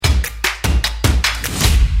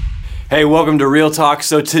Hey, welcome to Real Talk.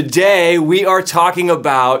 So today we are talking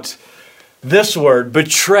about this word,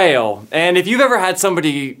 betrayal. And if you've ever had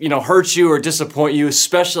somebody, hurt you or disappoint you,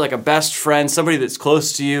 especially like a best friend, somebody that's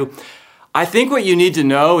close to you, I think what you need to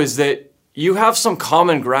know is that you have some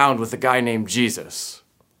common ground with a guy named Jesus.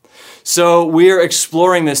 So we are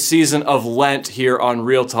exploring this season of Lent here on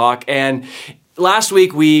Real Talk. And last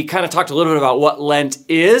week, we kind of talked a little bit about what Lent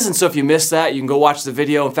is, and so if you missed that, you can go watch the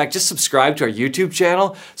video. In fact, just subscribe to our YouTube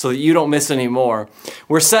channel so that you don't miss any more.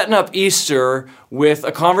 We're setting up Easter with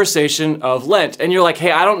a conversation of Lent, and you're like,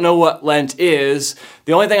 hey, I don't know what Lent is.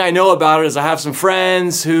 The only thing I know about it is I have some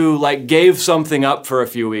friends who gave something up for a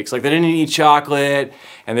few weeks. They didn't eat chocolate,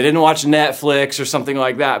 and they didn't watch Netflix or something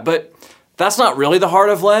like that, but that's not really the heart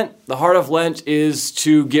of Lent. The heart of Lent is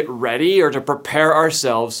to get ready or to prepare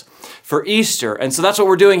ourselves for Easter. And so that's what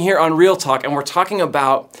we're doing here on Real Talk. And we're talking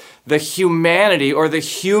about the humanity or the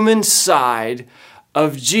human side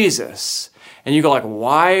of Jesus. And you go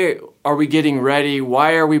why are we getting ready?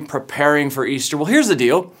 Why are we preparing for Easter? Well, here's the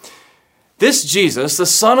deal. This Jesus, the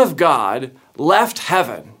Son of God, left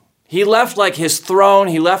heaven. He left his throne,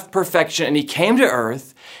 he left perfection, and he came to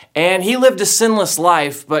earth. And he lived a sinless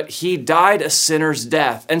life, but he died a sinner's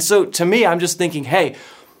death. And so to me, I'm just thinking, hey,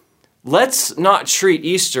 let's not treat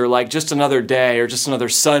Easter like just another day or just another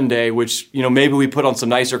Sunday, which, maybe we put on some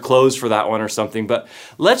nicer clothes for that one or something, but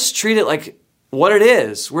let's treat it like what it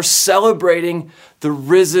is. We're celebrating the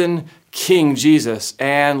risen King Jesus,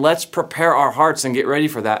 and let's prepare our hearts and get ready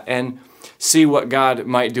for that and see what God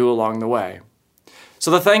might do along the way. So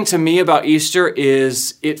the thing to me about Easter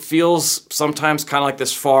is it feels sometimes kind of like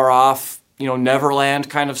this far off, Neverland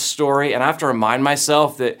kind of story, and I have to remind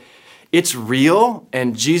myself that it's real,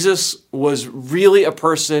 and Jesus was really a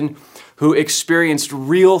person who experienced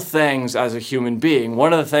real things as a human being.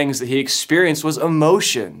 One of the things that he experienced was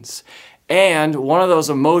emotions. And one of those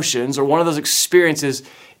emotions or one of those experiences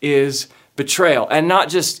is betrayal. And not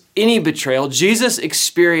just any betrayal. Jesus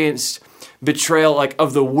experienced betrayal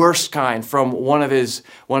of the worst kind from one of his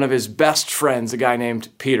best friends, a guy named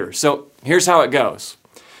Peter. So here's how it goes.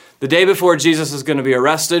 The day before Jesus is going to be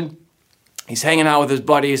arrested, he's hanging out with his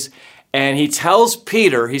buddies, and he tells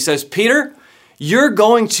Peter, he says, Peter, you're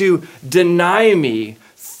going to deny me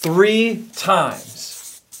 3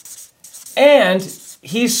 times. And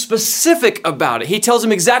he's specific about it. He tells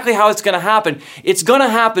him exactly how it's going to happen. It's going to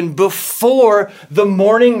happen before the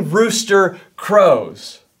morning rooster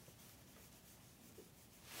crows.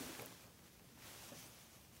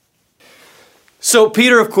 So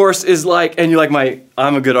Peter, of course, is and you're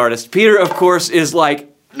I'm a good artist. Peter, of course, is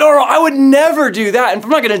no, I would never do that. And I'm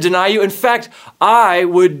not going to deny you. In fact, I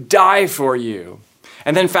would die for you.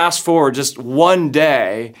 And then fast forward just one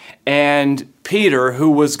day, and Peter, who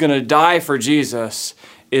was going to die for Jesus,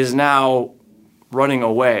 is now running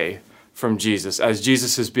away from Jesus as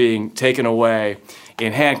Jesus is being taken away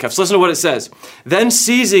in handcuffs. Listen to what it says. Then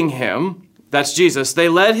seizing him, that's Jesus, they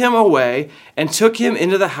led him away and took him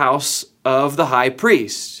into the house of the high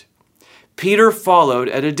priest. Peter followed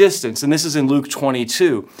at a distance, and this is in Luke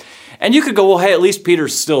 22. And you could go, well, hey, at least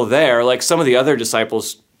Peter's still there, some of the other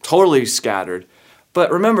disciples totally scattered.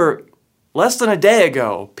 But remember, less than a day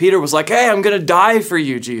ago, Peter was hey, I'm going to die for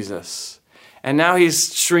you, Jesus. And now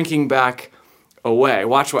he's shrinking back away.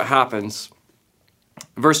 Watch what happens.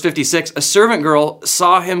 Verse 56, a servant girl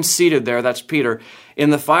saw him seated there, that's Peter,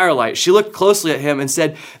 in the firelight. She looked closely at him and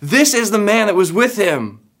said, this is the man that was with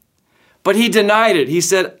him. But he denied it. He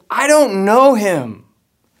said, I don't know him.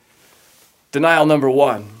 Denial number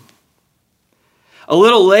 1. A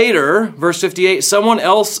little later, verse 58, someone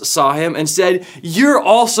else saw him and said, you're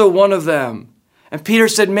also one of them. And Peter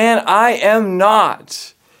said, man, I am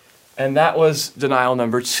not. And that was denial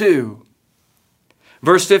number 2.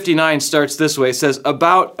 Verse 59 starts this way. It says,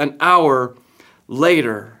 about an hour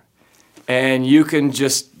later. And you can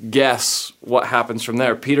just guess what happens from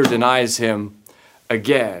there. Peter denies him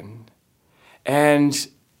again. And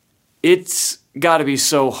it's got to be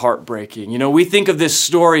so heartbreaking. We think of this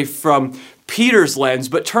story from Peter's lens,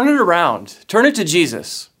 but turn it around. Turn it to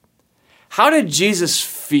Jesus. How did Jesus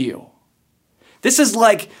feel? This is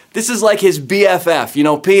like his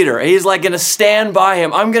BFF, Peter. He's going to stand by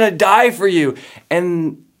him. I'm going to die for you.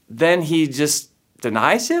 And then he just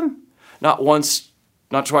denies him? Not once,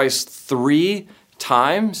 not twice, 3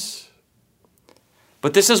 times?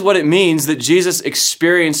 But this is what it means that Jesus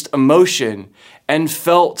experienced emotion and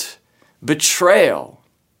felt betrayal.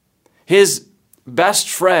 His best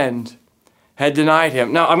friend had denied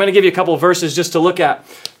him. Now, I'm going to give you a couple of verses just to look at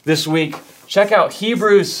this week. Check out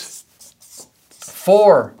Hebrews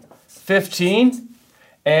 4:15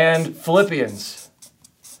 and Philippians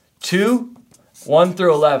 2:1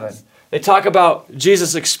 through 11. They talk about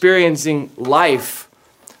Jesus experiencing life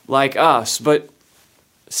like us, but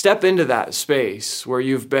step into that space where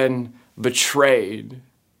you've been betrayed.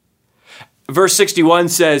 Verse 61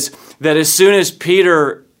 says that as soon as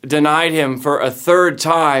Peter denied him for a third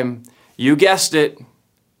time, you guessed it,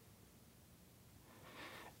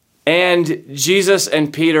 and Jesus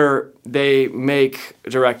and Peter, they make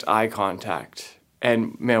direct eye contact.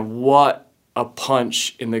 And man, what a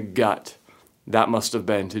punch in the gut that must have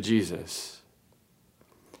been to Jesus.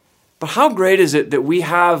 But how great is it that we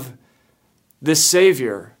have this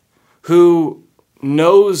Savior who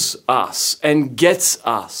knows us and gets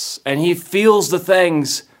us, and he feels the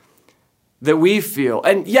things that we feel.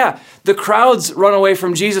 And yeah, the crowds run away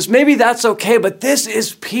from Jesus. Maybe that's okay, but this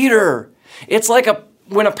is Peter. It's like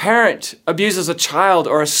when a parent abuses a child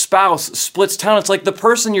or a spouse splits town, it's like the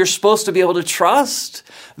person you're supposed to be able to trust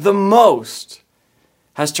the most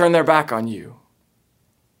has turned their back on you.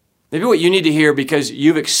 Maybe what you need to hear, because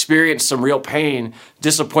you've experienced some real pain,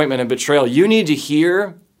 disappointment, and betrayal, you need to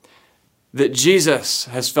hear that Jesus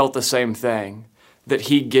has felt the same thing, that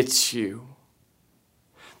he gets you.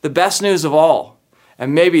 The best news of all,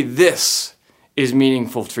 and maybe this is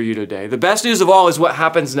meaningful for you today, the best news of all is what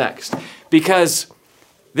happens next, because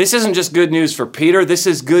this isn't just good news for Peter, this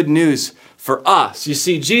is good news for us. You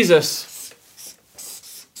see, Jesus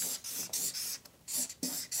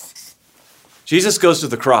goes to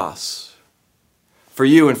the cross for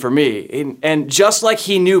you and for me. And just like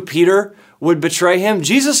he knew Peter would betray him,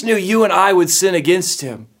 Jesus knew you and I would sin against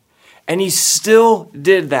him. And he still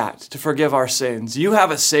did that to forgive our sins. You have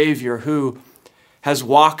a Savior who has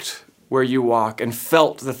walked where you walk and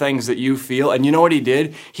felt the things that you feel. And you know what he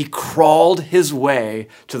did? He crawled his way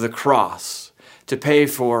to the cross to pay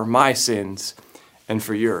for my sins and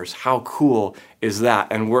for yours. How cool is that,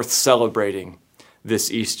 and worth celebrating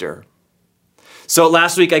this Easter? So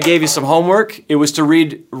last week I gave you some homework. It was to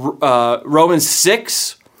read Romans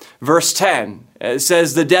 6, verse 10. It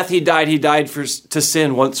says, the death he died to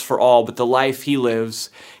sin once for all, but the life he lives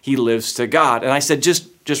to God. And I said,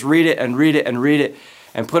 just read it and read it and read it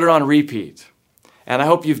and put it on repeat. And I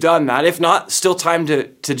hope you've done that. If not, still time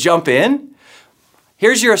to jump in.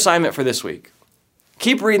 Here's your assignment for this week.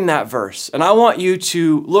 Keep reading that verse. And I want you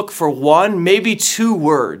to look for one, maybe two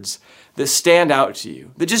words that stand out to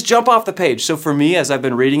you, that just jump off the page. So for me, as I've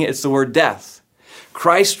been reading it, it's the word death.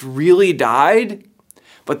 Christ really died,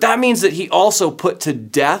 but that means that he also put to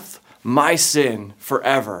death my sin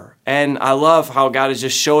forever. And I love how God is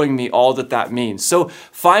just showing me all that means. So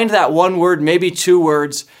find that one word, maybe two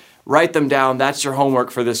words, write them down. That's your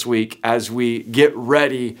homework for this week as we get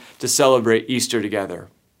ready to celebrate Easter together.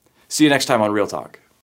 See you next time on Real Talk.